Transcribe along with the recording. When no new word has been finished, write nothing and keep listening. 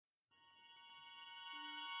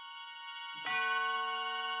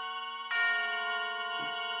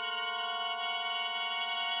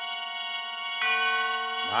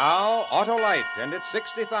Now, Autolite and its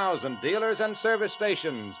 60,000 dealers and service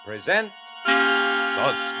stations present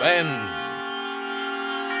Suspense.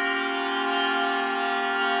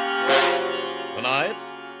 Tonight,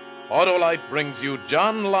 Autolite brings you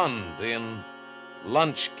John Lund in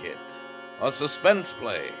Lunch Kit, a suspense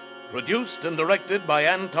play produced and directed by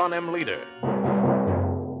Anton M. Leader.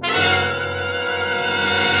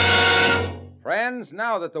 Friends.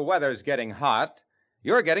 Now that the weather's getting hot,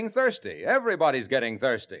 you're getting thirsty. Everybody's getting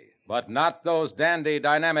thirsty. But not those dandy,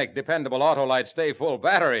 dynamic, dependable Autolite Stay Full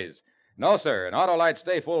batteries. No, sir. An Autolite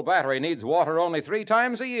Stay Full battery needs water only 3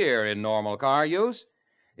 times a year in normal car use.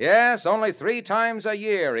 Yes, only 3 times a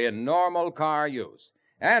year in normal car use.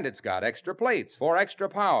 And it's got extra plates for extra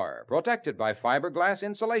power, protected by fiberglass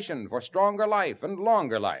insulation for stronger life and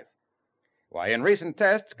longer life. Why, in recent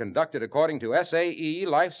tests conducted according to SAE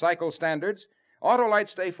life cycle standards, Autolite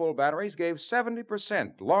Stay Full batteries gave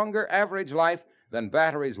 70% longer average life than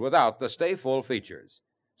batteries without the Stay Full features.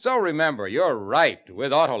 So remember, you're right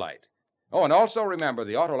with Autolite. Oh, and also remember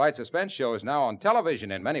the Autolite Suspense show is now on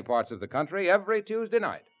television in many parts of the country every Tuesday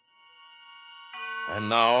night. And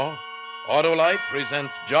now, Autolite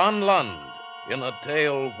presents John Lund in a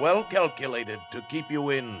tale well calculated to keep you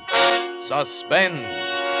in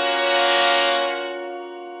suspense.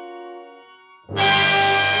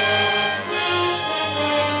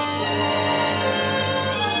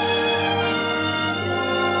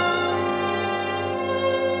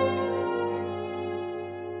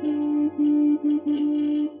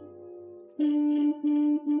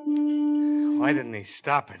 Why didn't he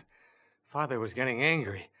stop it? Father was getting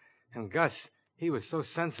angry. And Gus, he was so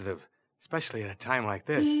sensitive, especially at a time like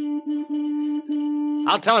this.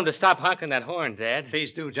 I'll tell him to stop honking that horn, Dad.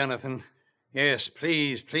 Please do, Jonathan. Yes,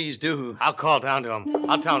 please do. I'll call down to him.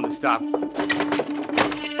 I'll tell him to stop.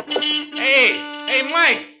 Hey,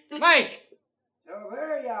 Mike! Mike! So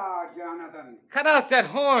there you are, Jonathan. Cut out that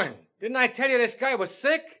horn. Didn't I tell you this guy was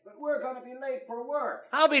sick? But we're going to be late for work.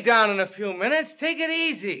 I'll be down in a few minutes. Take it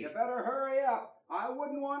easy. You better hurry up. I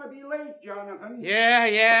wouldn't want to be late, Jonathan.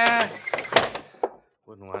 Yeah.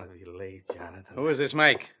 Wouldn't want to be late, Jonathan. Who is this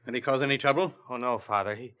Mike? Did he cause any trouble? Oh, no,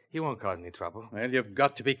 Father. He won't cause any trouble. Well, you've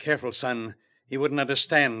got to be careful, son. He wouldn't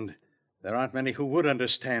understand. There aren't many who would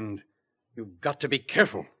understand. You've got to be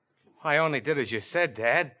careful. I only did as you said,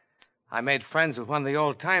 Dad. I made friends with one of the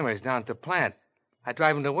old-timers down at the plant. I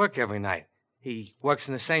drive him to work every night. He works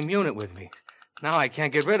in the same unit with me. Now I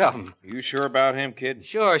can't get rid of him. You sure about him, kid?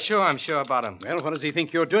 Sure, I'm sure about him. Well, what does he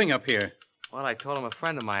think you're doing up here? Well, I told him a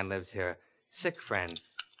friend of mine lives here. Sick friend.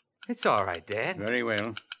 It's all right, Dad. Very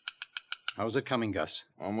well. How's it coming, Gus?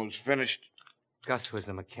 Almost finished. Gus was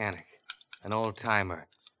the mechanic, an old-timer.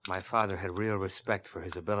 My father had real respect for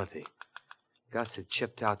his ability. Gus had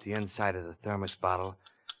chipped out the inside of the thermos bottle.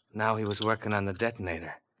 Now he was working on the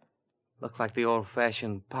detonator. Looked like the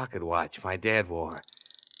old-fashioned pocket watch my dad wore.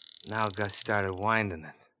 Now Gus started winding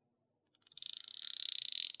it.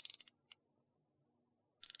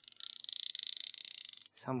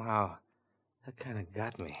 Somehow, that kind of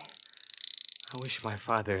got me. I wish my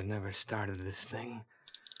father had never started this thing.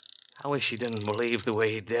 I wish he didn't believe the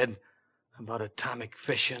way he did about atomic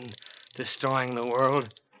fission, destroying the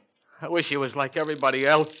world. I wish he was like everybody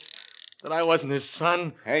else, that I wasn't his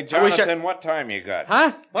son. Hey, Jonathan, what time you got?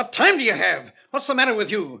 Huh? What time do you have? What's the matter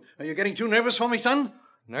with you? Are you getting too nervous for me, son?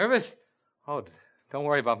 Nervous? Oh, don't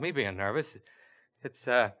worry about me being nervous. It's,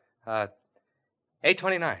 8:29.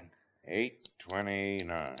 8:29.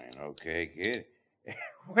 Okay, kid.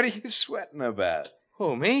 What are you sweating about?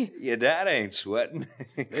 Who, me? Your dad ain't sweating.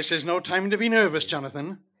 This is no time to be nervous,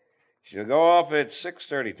 Jonathan. She'll go off at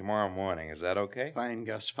 6:30 tomorrow morning. Is that okay? Fine,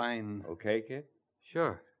 Gus, fine. Okay, kid?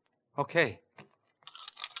 Sure. Okay.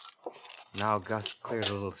 Now Gus cleared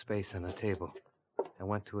a little space on the table and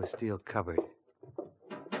went to a steel cupboard.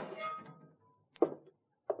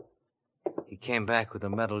 He came back with a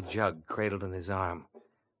metal jug cradled in his arm.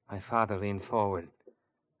 My father leaned forward.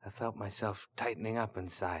 I felt myself tightening up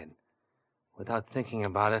inside. Without thinking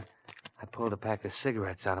about it, I pulled a pack of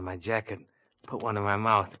cigarettes out of my jacket, put one in my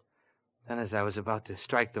mouth. Then, as I was about to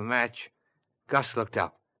strike the match, Gus looked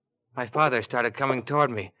up. My father started coming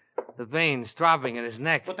toward me, the veins throbbing in his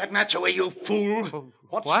neck. Put that match away, you fool.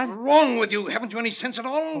 What's what? wrong with you? Haven't you any sense at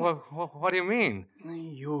all? What do you mean?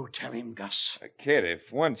 You tell him, Gus. Kid,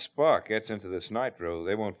 if one spark gets into this nitro,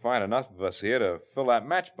 they won't find enough of us here to fill that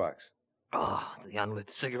matchbox. Oh, the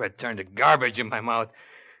unlit cigarette turned to garbage in my mouth.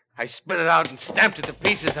 I spit it out and stamped it to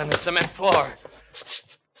pieces on the cement floor.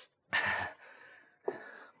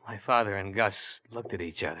 My father and Gus looked at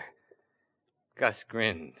each other. Gus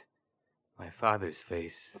grinned. My father's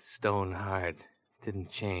face, stone hard,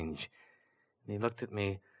 didn't change. And he looked at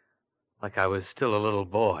me like I was still a little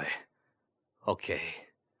boy. Okay.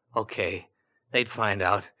 They'd find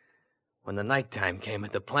out. When the nighttime came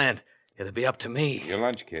at the plant, it'd be up to me. Your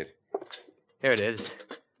lunch kit. Here it is.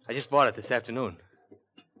 I just bought it this afternoon.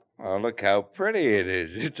 Oh, look how pretty it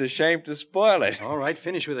is. It's a shame to spoil it. All right,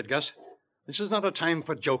 finish with it, Gus. This is not a time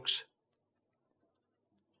for jokes.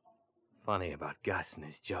 Funny about Gus and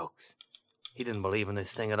his jokes. He didn't believe in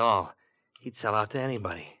this thing at all. He'd sell out to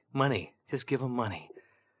anybody. Money. Just give him money.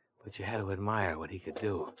 But you had to admire what he could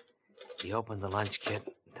do. He opened the lunch kit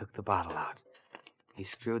and took the bottle out. He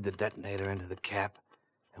screwed the detonator into the cap,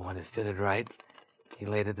 and when it fitted right, he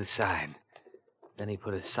laid it aside. Then he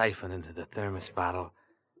put a siphon into the thermos bottle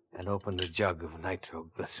and opened the jug of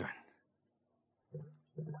nitroglycerin.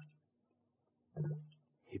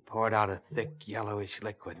 He poured out a thick, yellowish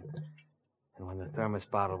liquid, and when the thermos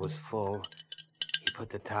bottle was full, he put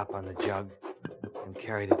the top on the jug and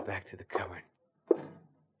carried it back to the cupboard.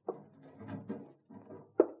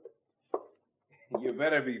 You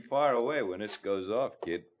better be far away when this goes off,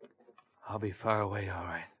 kid. I'll be far away, all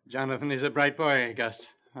right. Jonathan is a bright boy, Gus.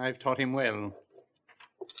 I've taught him well.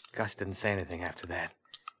 Gus didn't say anything after that.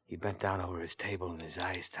 He bent down over his table, and his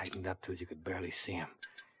eyes tightened up till you could barely see him.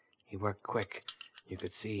 He worked quick. You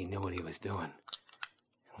could see he knew what he was doing.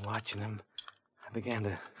 And watching him, I began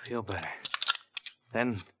to feel better.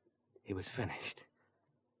 Then he was finished.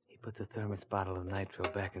 He put the thermos bottle of nitro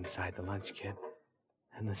back inside the lunch kit,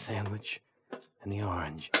 and the sandwich, and the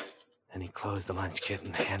orange. Then he closed the lunch kit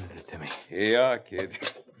and handed it to me. Here you are, kid.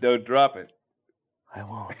 Don't drop it. I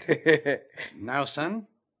won't. Now, son,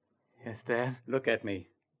 Yes, Dad? look at me.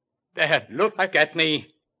 Dad! Look at me.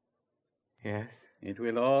 Yes? It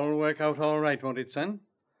will all work out all right, won't it, son?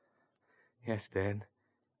 Yes, Dad.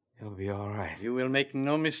 It'll be all right. You will make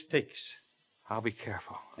no mistakes. I'll be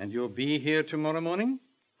careful. And you'll be here tomorrow morning?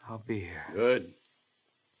 I'll be here. Good.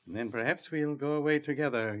 And then perhaps we'll go away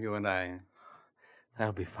together, you and I.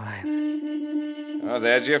 That'll be fine. Oh,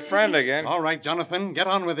 there's your friend again. All right, Jonathan, get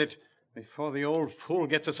on with it before the old fool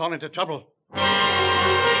gets us all into trouble.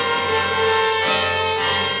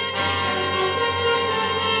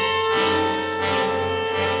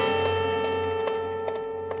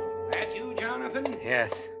 That you, Jonathan?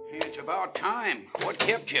 Yes. It's about time. What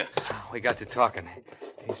kept you? We got to talking.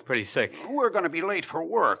 He's pretty sick. We're going to be late for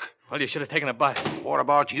work. Well, you should have taken a bus. What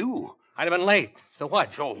about you? I'd have been late. So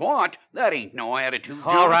what? So what? That ain't no attitude,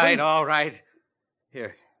 Jonathan. All right.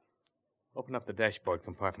 Here. Open up the dashboard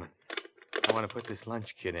compartment. I want to put this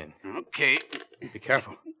lunch kit in. Okay. Be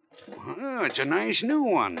careful. Well, it's a nice new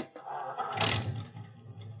one.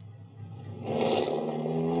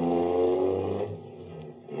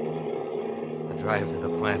 The drive to the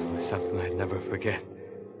plant was something I'd never forget.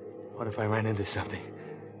 What if I ran into something?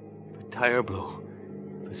 If a tire blew.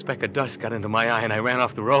 If a speck of dust got into my eye and I ran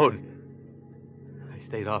off the road. I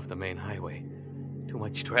stayed off the main highway. Too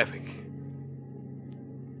much traffic.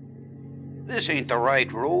 This ain't the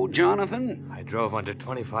right road, Jonathan. I drove under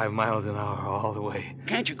 25 miles an hour all the way.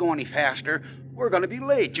 Can't you go any faster? We're going to be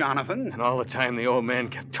late, Jonathan. And all the time the old man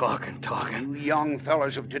kept talking. You young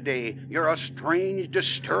fellas of today, you're a strange,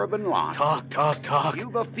 disturbing lot. Talk.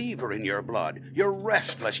 You've a fever in your blood. You're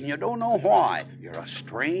restless and you don't know why. You're a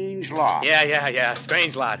strange lot. Yeah.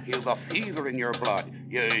 Strange lot. You've a fever in your blood.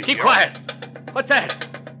 Keep quiet. What's that?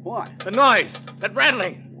 What? The noise. That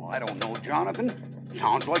rattling. Well, I don't know, Jonathan.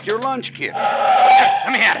 Sounds like your lunch kit.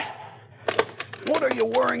 Let me at it. What are you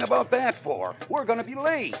worrying about that for? We're going to be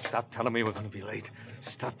late. Stop telling me we're going to be late.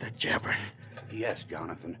 Stop that jabbering. Yes,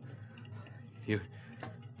 Jonathan. You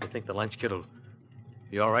think the lunch kit will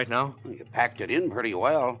be all right now? You packed it in pretty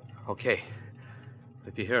well. Okay.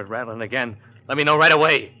 If you hear it rattling again, let me know right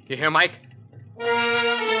away. You hear, Mike?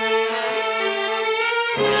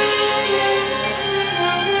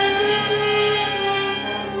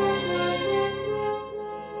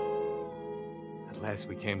 At last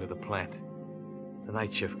we came to the plant. The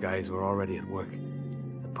night shift guys were already at work.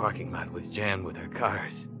 The parking lot was jammed with their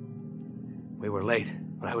cars. We were late,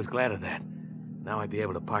 but I was glad of that. Now I'd be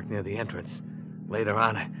able to park near the entrance. Later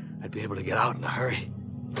on, I'd be able to get out in a hurry.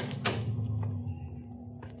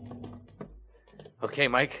 Okay,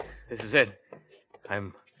 Mike, this is it.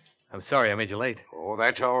 I'm sorry I made you late. Oh,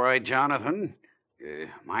 that's all right, Jonathan.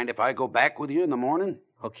 Mind if I go back with you in the morning?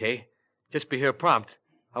 Okay. Just be here prompt.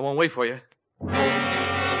 I won't wait for you.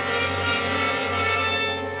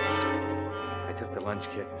 I took the lunch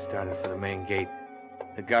kit and started for the main gate.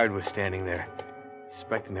 The guard was standing there,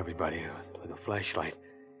 inspecting everybody with a flashlight.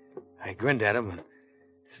 I grinned at him and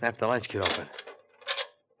snapped the lunch kit open.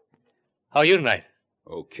 How are you tonight?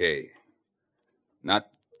 Okay. Not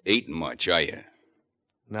eating much, are you?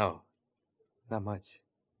 No. Not much.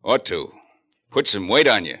 Ought to. Put some weight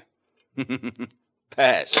on you.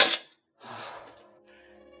 Pass.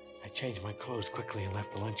 I changed my clothes quickly and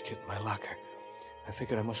left the lunch kit in my locker. I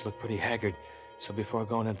figured I must look pretty haggard, so before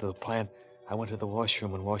going into the plant, I went to the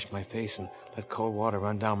washroom and washed my face and let cold water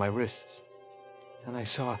run down my wrists. Then I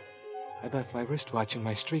saw I'd left my wristwatch in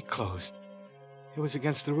my street clothes. It was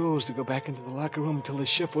against the rules to go back into the locker room until the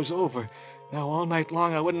shift was over. Now, all night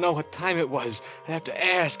long, I wouldn't know what time it was. I'd have to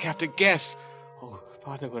ask, have to guess. Oh,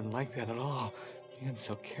 Father wouldn't like that at all, being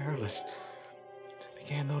so careless. I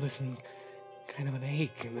began noticing kind of an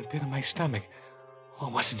ache in the pit of my stomach. Oh, I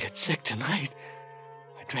mustn't get sick tonight.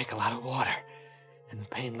 I drank a lot of water, and the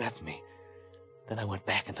pain left me. Then I went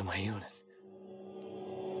back into my unit.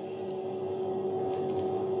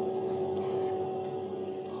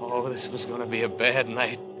 Oh, this was going to be a bad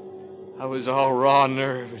night. I was all raw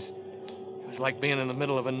nerves. It was like being in the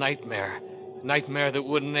middle of a nightmare that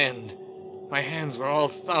wouldn't end. My hands were all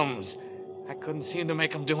thumbs. I couldn't seem to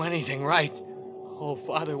make them do anything right. Oh,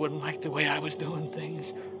 Father wouldn't like the way I was doing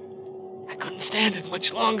things. I couldn't stand it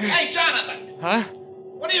much longer. Hey, Jonathan! Huh?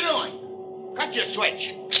 What are you doing? Cut your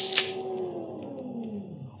switch.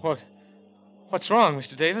 What's wrong,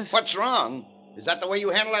 Mr. Davis? What's wrong? Is that the way you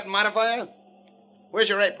handle that modifier? Where's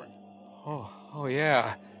your apron? Oh,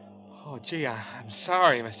 yeah. Oh, gee, I'm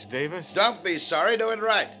sorry, Mr. Davis. Don't be sorry. Do it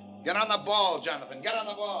right. Get on the ball, Jonathan. Get on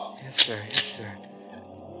the ball. Yes, sir.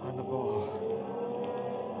 On the ball.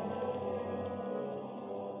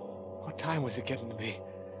 What time was it getting to be?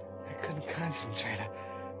 I couldn't concentrate. I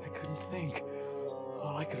couldn't think.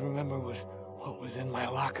 All I could remember was what was in my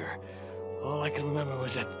locker. All I could remember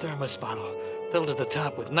was that thermos bottle filled to the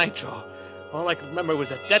top with nitro. All I could remember was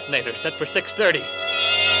that detonator set for 6:30.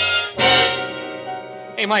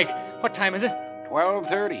 Hey, Mike, what time is it?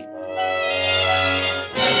 12:30.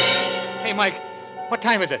 Hey, Mike, what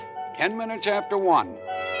time is it? 10 minutes after 1.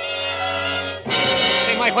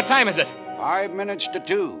 Hey, Mike, what time is it? 5 minutes to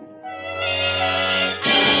 2.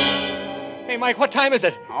 Hey, Mike, what time is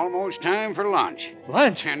it? Almost time for lunch.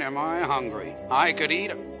 Lunch? And am I hungry? I could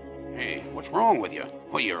eat 'em. Hey, what's wrong with you?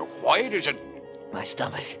 Oh, you're white as a... My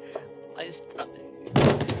stomach.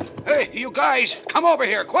 Hey, you guys, come over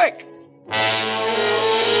here, quick!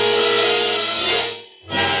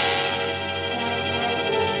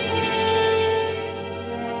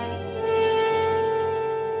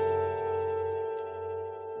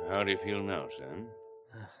 How do you feel now, son?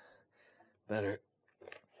 Better.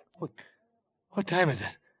 What time is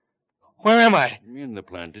it? Where am I? In the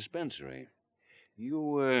plant dispensary.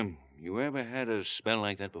 You ever had a spell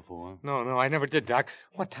like that before? No, I never did, Doc.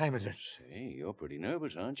 What time is it? Say, you're pretty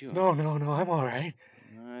nervous, aren't you? No, I'm all right.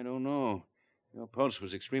 I don't know. Your pulse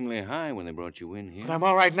was extremely high when they brought you in here. But I'm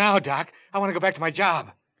all right now, Doc. I want to go back to my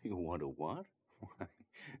job. You want to what?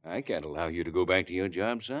 I can't allow you to go back to your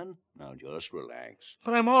job, son. Now, just relax.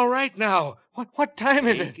 But I'm all right now. What time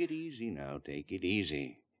is it? Take it easy now. Take it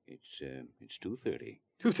easy. It's 2:30.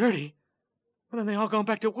 2:30? Well, then they all gone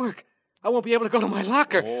back to work. I won't be able to go to my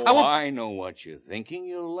locker. Oh, I know what you're thinking.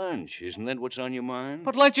 Your lunch. Isn't that what's on your mind?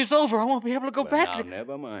 But lunch is over. I won't be able to go back. Now,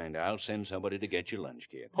 never mind. I'll send somebody to get your lunch,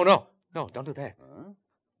 kid. Oh, no. No, don't do that. Huh?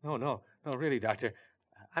 No, really, Doctor.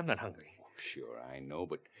 I'm not hungry. Sure, I know,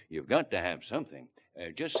 but you've got to have something.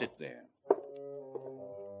 Just sit there.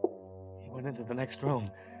 He went into the next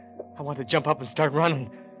room. I wanted to jump up and start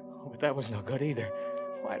running. Oh, but that was no good either.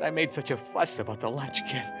 Why'd I made such a fuss about the lunch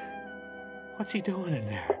kit? What's he doing in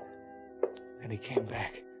there? And he came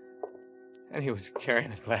back. And he was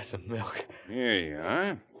carrying a glass of milk. Here you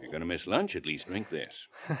are. If you're going to miss lunch, at least drink this.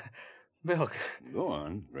 Milk. Go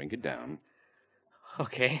on. Drink it down.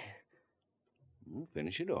 Okay.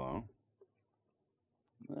 Finish it all.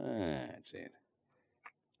 That's it.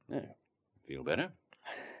 There. Feel better?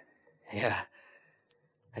 Yeah.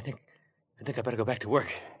 I think I better go back to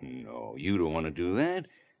work. No, you don't want to do that.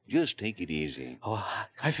 Just take it easy. Oh,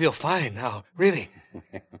 I feel fine now. Really.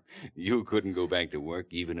 You couldn't go back to work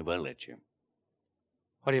even if I let you.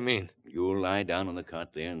 What do you mean? You'll lie down on the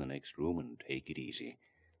cot there in the next room and take it easy.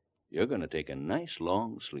 You're going to take a nice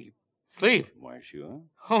long sleep. Sleep? Why, sure.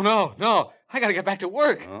 Oh, no. I got to get back to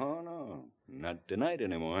work. Oh, no. Not tonight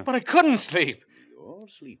anymore. But I couldn't sleep. You'll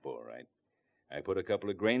sleep all right. I put a couple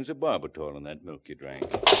of grains of barbital in that milk you drank.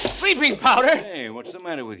 Sleeping powder? Hey, what's the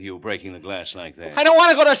matter with you breaking the glass like that? I don't want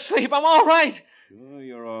to go to sleep. I'm all right. Sure,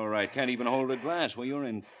 you're all right. Can't even hold a glass. Well, you're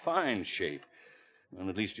in fine shape. Well,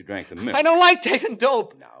 at least you drank the milk. I don't like taking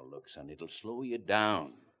dope. Now, look, son, it'll slow you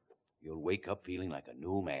down. You'll wake up feeling like a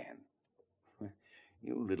new man.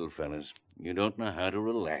 You little fellas, you don't know how to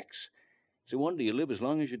relax. It's a wonder you live as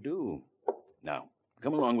long as you do. Now,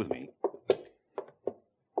 come along with me.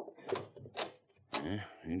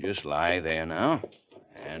 You just lie there now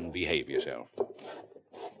and behave yourself.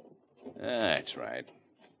 That's right.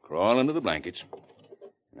 Crawl into the blankets.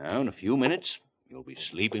 Now, in a few minutes, you'll be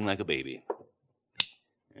sleeping like a baby.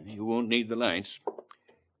 You won't need the lights.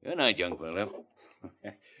 Good night, young fella.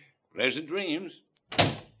 Pleasant dreams.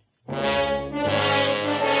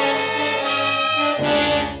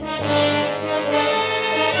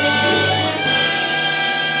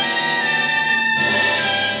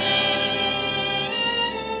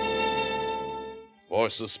 For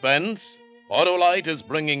Suspense, Autolite is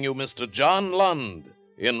bringing you Mr. John Lund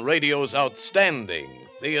in radio's outstanding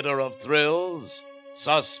theater of thrills,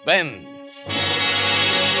 Suspense.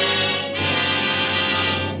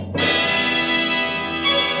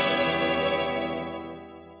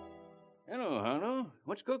 Hello, Harlow.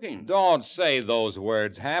 What's cooking? Don't say those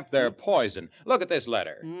words, Hap. They're poison. Look at this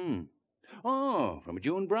letter. Oh, from a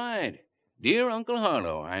June bride. Dear Uncle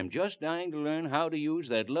Harlow, I'm just dying to learn how to use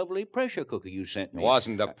that lovely pressure cooker you sent It me.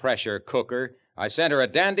 wasn't a pressure cooker. I sent her a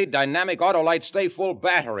dandy dynamic Autolite Stay Full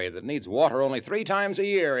battery that needs water only 3 times a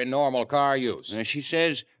year in normal car use. She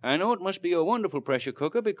says, I know it must be a wonderful pressure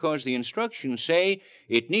cooker because the instructions say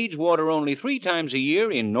it needs water only 3 times a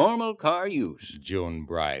year in normal car use. June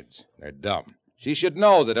brides. They're dumb. She should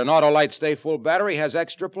know that an Autolite Stay Full battery has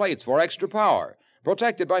extra plates for extra power,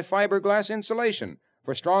 protected by fiberglass insulation,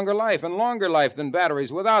 for stronger life and longer life than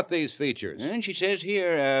batteries without these features. And she says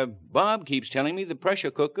here, Bob keeps telling me the pressure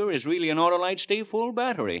cooker is really an Autolite Stay Full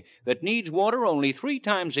battery that needs water only 3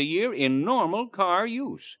 times a year in normal car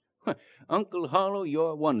use. Uncle Harlow,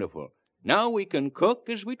 you're wonderful. Now we can cook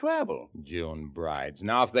as we travel. June brides.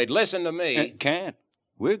 Now, if they'd listen to me... Can't.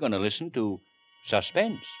 We're going to listen to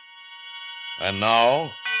Suspense. And now,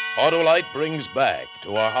 Autolite brings back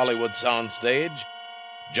to our Hollywood soundstage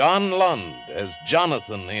John Lund as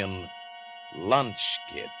Jonathan in Lunch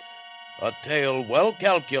Kit, a tale well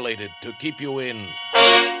calculated to keep you in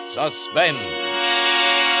suspense.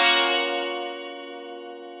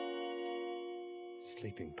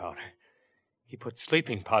 Sleeping powder. He put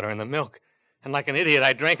sleeping powder in the milk, and like an idiot,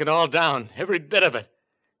 I drank it all down, every bit of it.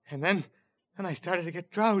 And then I started to get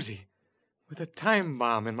drowsy. With a time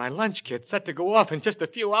bomb in my lunch kit set to go off in just a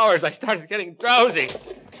few hours, I started getting drowsy.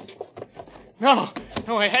 No,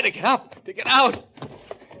 I had to get up, to get out.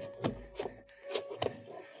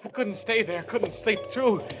 I couldn't stay there, couldn't sleep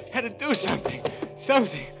through. Had to do something.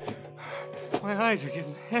 My eyes are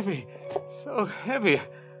getting heavy, so heavy, I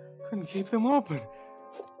couldn't keep them open.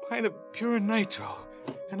 Pint of pure nitro,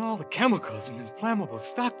 and all the chemicals and inflammable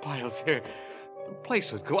stockpiles here. The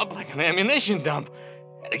place would go up like an ammunition dump.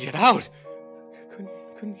 Had to get out.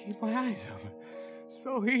 Couldn't keep my eyes open.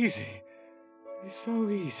 So easy. It's so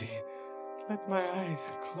easy. Let my eyes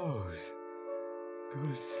close. Go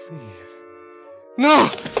to sleep. No!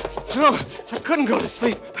 I couldn't go to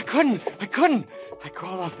sleep. I couldn't. I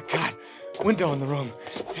crawled off the cot. Window in the room.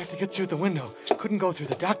 I had to get through the window. Couldn't go through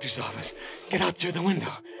the doctor's office. Get out through the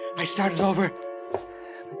window. I started over.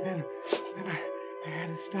 But then I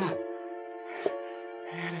had to stop.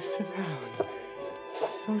 I had to sit down.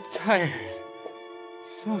 So tired.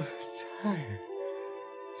 So tired.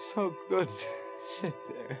 So good to sit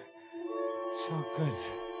there. So good to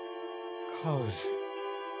close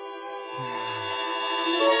my eyes.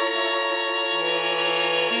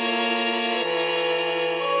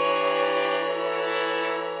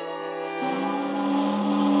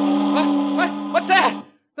 What's that?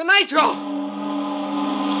 The nitro!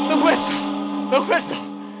 The whistle!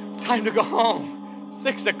 Time to go home.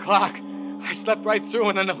 6 o'clock. I slept right through,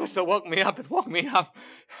 and then the whistle woke me up. It woke me up.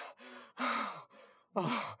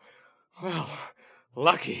 Oh, well,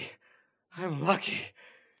 lucky. I'm lucky.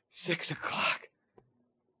 6 o'clock.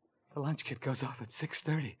 The lunch kit goes off at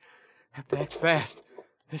 6:30. Have to act fast.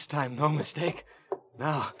 This time, no mistake.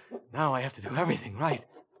 Now I have to do everything right.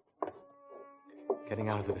 Getting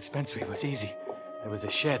out of the dispensary was easy. There was a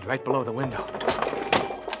shed right below the window.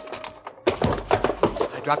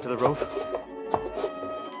 I dropped to the roof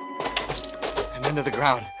and into the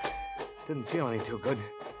ground. Didn't feel any too good.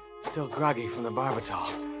 Still groggy from the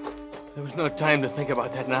barbitol. There was no time to think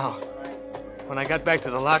about that now. When I got back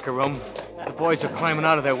to the locker room, the boys were climbing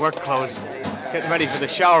out of their work clothes, getting ready for the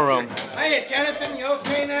shower room. Hey, Jonathan, you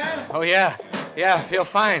okay now? Oh, yeah. Yeah, I feel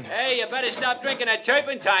fine. Hey, you better stop drinking that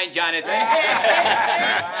turpentine, Jonathan.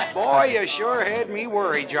 Boy, you sure had me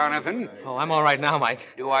worried, Jonathan. Oh, I'm all right now, Mike.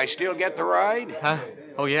 Do I still get the ride? Huh?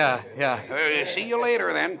 Oh, yeah. See you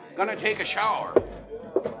later, then. Gonna take a shower.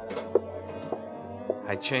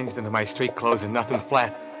 I changed into my street clothes and nothing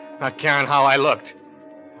flat, not caring how I looked.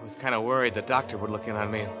 I was kind of worried the doctor would look in on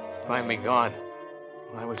me and find me gone.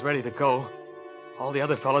 When I was ready to go, all the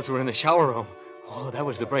other fellas were in the shower room, Oh, that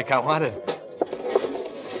was the break I wanted.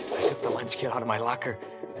 I took the lunch kit out of my locker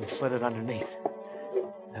and slid it underneath.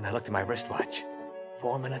 Then I looked at my wristwatch.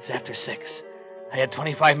 4 minutes after 6. I had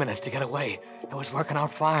 25 minutes to get away. It was working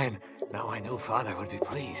out fine. Now I knew Father would be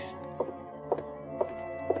pleased.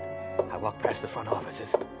 I walked past the front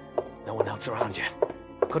offices. No one else around yet.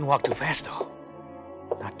 Couldn't walk too fast, though.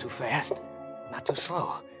 Not too fast, not too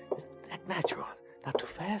slow. Just act natural. Not too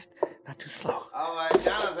fast, not too slow. Oh,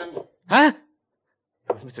 Jonathan. Huh?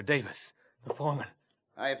 It was Mr. Davis, the foreman.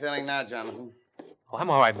 How you feeling now, Jonathan? Oh, I'm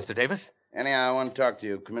all right, Mr. Davis. Anyhow, I want to talk to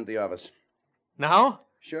you. Come into the office. Now?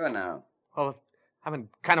 Sure now. Well, I'm in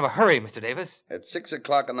kind of a hurry, Mr. Davis. At 6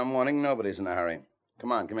 o'clock in the morning, nobody's in a hurry.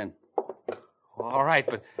 Come on, come in. All right,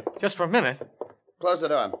 but just for a minute. Close the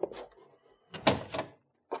door.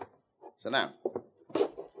 Sit down.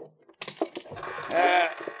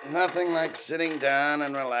 Nothing like sitting down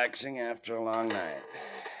and relaxing after a long night.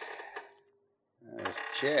 This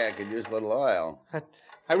chair could use a little oil.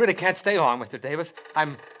 I really can't stay long, Mr. Davis.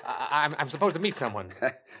 I'm supposed to meet someone.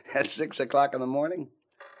 At 6 o'clock in the morning?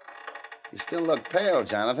 You still look pale,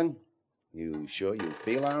 Jonathan. You sure you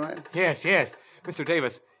feel all right? Yes. Mr.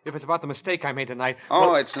 Davis, if it's about the mistake I made tonight...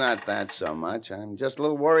 Oh, it's not that so much. I'm just a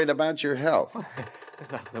little worried about your health.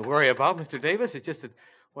 There's nothing to worry about, Mr. Davis. It's just that,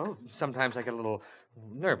 well, sometimes I get a little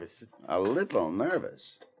nervous. A little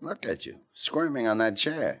nervous? Look at you, squirming on that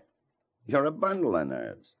chair. You're a bundle of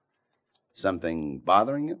nerves. Something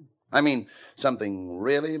bothering you? I mean, something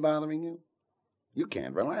really bothering you? You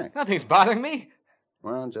can't relax. Nothing's bothering me.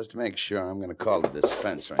 Well, just to make sure, I'm going to call the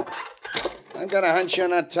dispensary. I've got a hunch you're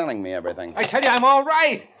not telling me everything. I tell you, I'm all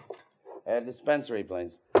right. Dispensary,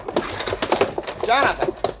 please.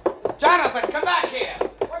 Jonathan! Jonathan, come back here!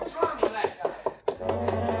 What's wrong with that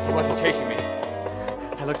guy? He wasn't chasing me.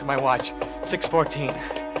 I looked at my watch.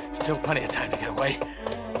 6:14. Still plenty of time to get away.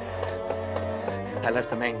 I left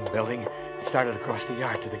the main building and started across the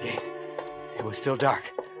yard to the gate. It was still dark.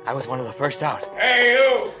 I was one of the first out. Hey,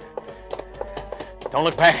 you! Don't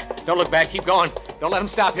look back. Don't look back. Keep going. Don't let him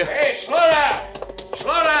stop you. Hey, slow down!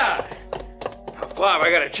 Slow down! Bob,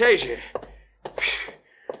 I gotta chase you.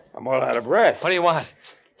 I'm all out of breath. What do you want?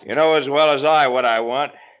 You know as well as I what I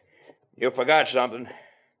want. You forgot something.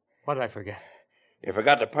 What did I forget? You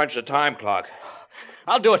forgot to punch the time clock.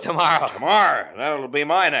 I'll do it tomorrow. Tomorrow? That'll be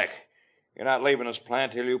my neck. You're not leaving this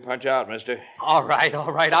plant till you punch out, mister. All right.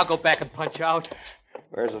 I'll go back and punch out.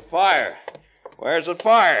 Where's the fire? Where's the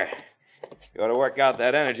fire? You ought to work out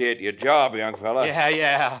that energy at your job, young fella.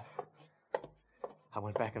 Yeah. I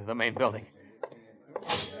went back into the main building.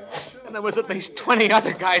 And there was at least 20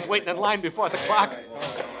 other guys waiting in line before the clock.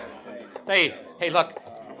 Hey, look.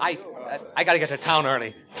 I gotta get to town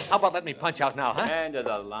early. How about letting me punch out now, huh? End of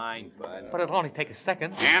the line, bud. But it'll only take a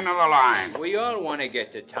second. End of the line. We all want to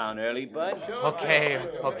get to town early, bud. Okay.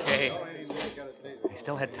 I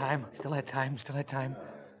still had time.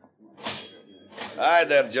 Hi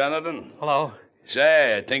there, Jonathan. Hello.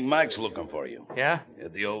 Say, I think Mike's looking for you. Yeah?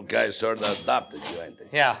 The old guy sort of adopted you, ain't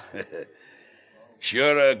he? Yeah.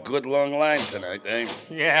 Sure a good long line tonight, eh?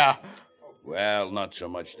 Yeah. Well, not so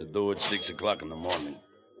much to do at 6 o'clock in the morning.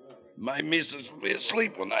 My missus will be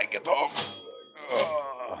asleep when I get home.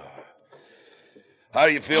 Oh. How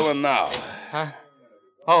you feeling now? Huh?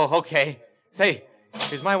 Oh, okay. Say,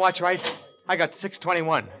 is my watch right? I got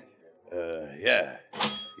 6:21. Yeah.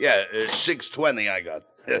 Yeah, 6:20 I got.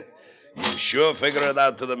 You sure figure it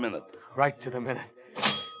out to the minute. Right to the minute.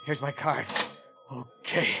 Here's my card.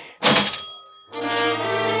 Okay.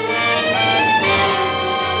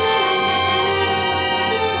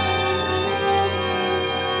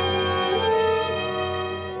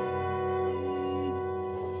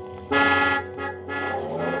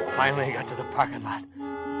 Finally got to the parking lot.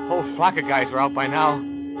 A whole flock of guys were out by now.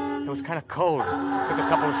 It was kind of cold. It took a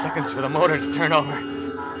couple of seconds for the motor to turn over.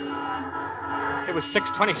 It was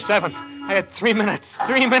 6:27. I had 3 minutes.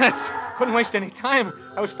 3 minutes. Couldn't waste any time.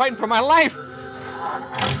 I was fighting for my life.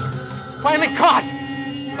 Finally caught.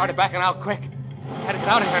 Started backing out quick. Had to get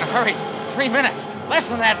out of here in a hurry. 3 minutes. Less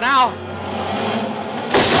than that now.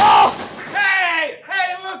 Oh! Hey,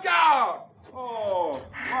 look out! Oh,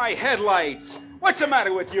 my headlights. What's the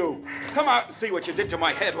matter with you? Come out and see what you did to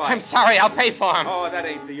my headlights. I'm sorry. I'll pay for them. Oh, that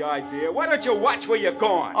ain't the idea. Why don't you watch where you're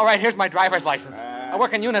going? All right, here's my driver's license. I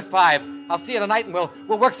work in Unit 5. I'll see you tonight and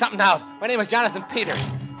we'll work something out. My name is Jonathan Peters.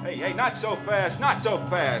 Hey, not so fast, not so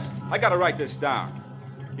fast. I gotta write this down.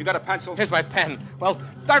 You got a pencil? Here's my pen. Well,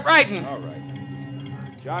 start writing. All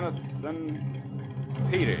right. Jonathan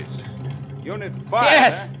Peters. Unit 5,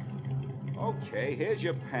 Yes. huh? Okay, here's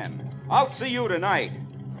your pen. I'll see you tonight.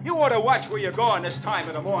 You ought to watch where you're going this time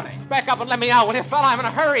of the morning. Back up and let me out, will you, fella? I'm in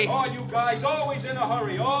a hurry. All you guys always in a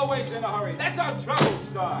hurry, always in a hurry. That's how trouble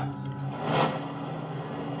starts.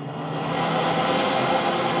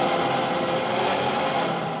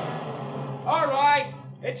 All right,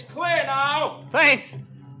 it's clear now. Thanks.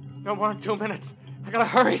 No more than 2 minutes. I gotta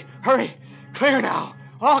hurry. Hurry. Clear now.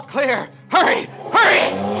 All clear. Hurry. Hurry!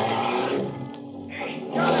 Hey,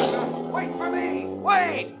 Jonathan, wait for me.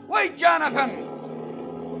 Wait, Jonathan.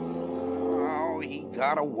 Oh, he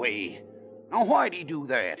got away. Now, why'd he do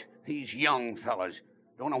that? These young fellas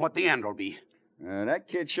don't know what the end will be. That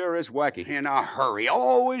kid sure is wacky. In a hurry,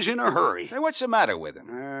 always in a hurry. Hey, what's the matter with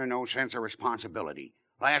him? No sense of responsibility.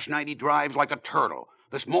 Last night he drives like a turtle.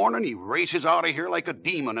 This morning he races out of here like a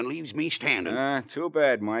demon and leaves me standing. Too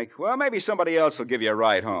bad, Mike. Well, maybe somebody else will give you a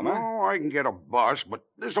ride home, huh? Oh, I can get a bus, but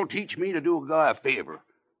this'll teach me to do a guy a favor.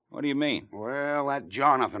 What do you mean? Well, that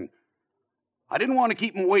Jonathan. I didn't want to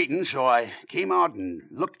keep him waiting, so I came out and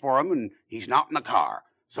looked for him, and he's not in the car.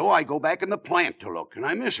 So I go back in the plant to look, and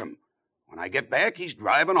I miss him. When I get back, he's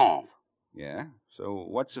driving off. Yeah? So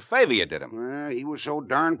what's the favor you did him? Well, he was so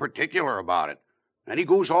darn particular about it. Then he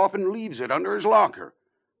goes off and leaves it under his locker.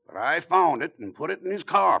 But I found it and put it in his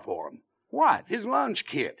car for him. What? His lunch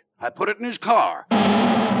kit. I put it in his car.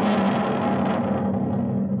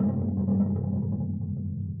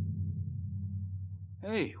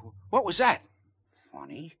 Hey, what was that?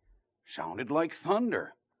 Funny. Sounded like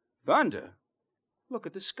thunder. Thunder? Look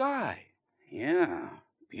at the sky. Yeah,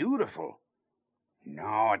 beautiful.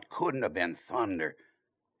 No, it couldn't have been thunder.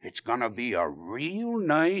 It's gonna be a real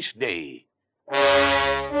nice day.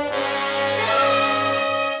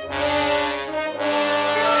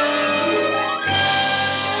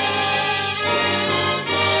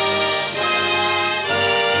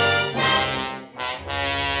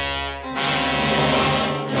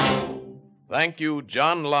 Thank you,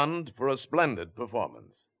 John Lund, for a splendid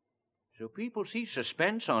performance. So people see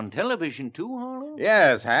Suspense on television too, Harlow?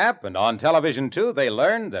 Yes, Hap, and on television, too, they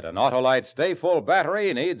learned that an Autolite Stay Full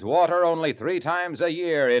battery needs water only 3 times a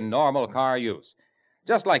year in normal car use.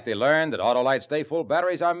 Just like they learned that Autolite Stay Full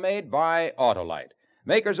batteries are made by Autolite,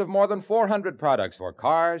 makers of more than 400 products for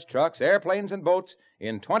cars, trucks, airplanes, and boats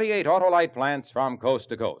in 28 Autolite plants from coast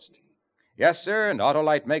to coast. Yes, sir, and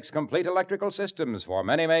Autolite makes complete electrical systems for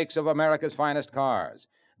many makes of America's finest cars.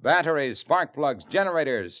 Batteries, spark plugs,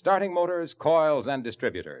 generators, starting motors, coils, and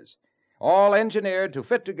distributors. All engineered to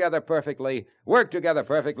fit together perfectly, work together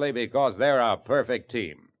perfectly because they're a perfect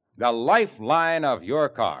team. The lifeline of your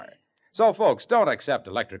car. So, folks, don't accept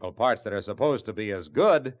electrical parts that are supposed to be as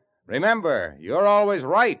good. Remember, you're always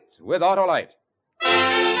right with Autolite.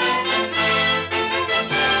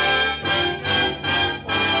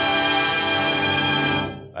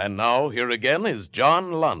 And now, here again is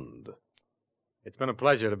John Lund. It's been a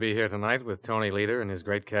pleasure to be here tonight with Tony Leader and his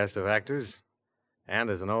great cast of actors. And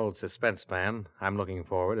as an old Suspense fan, I'm looking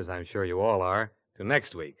forward, as I'm sure you all are, to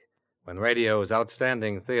next week, when radio's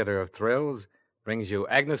outstanding theater of thrills brings you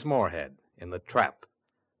Agnes Moorehead in The Trap,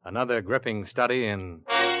 another gripping study in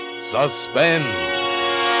Suspense.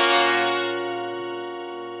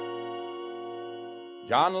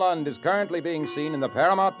 John Lund is currently being seen in the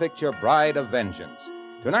Paramount picture Bride of Vengeance.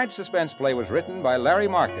 Tonight's suspense play was written by Larry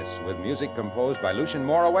Marcus, with music composed by Lucien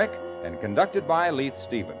Moraweck and conducted by Leith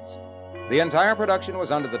Stevens. The entire production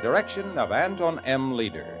was under the direction of Anton M.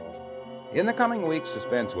 Leader. In the coming weeks,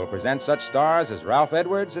 Suspense will present such stars as Ralph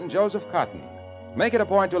Edwards and Joseph Cotton. Make it a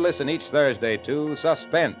point to listen each Thursday to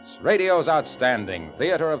Suspense, radio's outstanding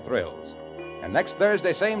theater of thrills. And next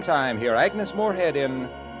Thursday, same time, hear Agnes Moorehead in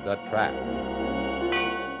The Trap.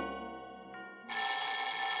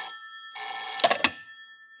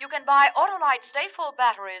 You can buy Autolite Stay Full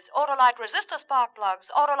batteries, Autolite resistor spark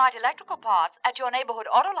plugs, Autolite electrical parts at your neighborhood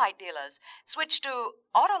Autolite dealers. Switch to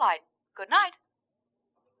Autolite. Good night.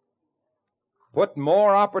 Put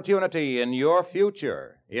more opportunity in your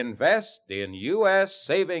future. Invest in U.S.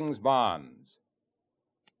 savings bonds.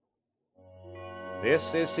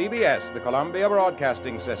 This is CBS, the Columbia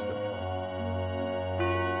Broadcasting System.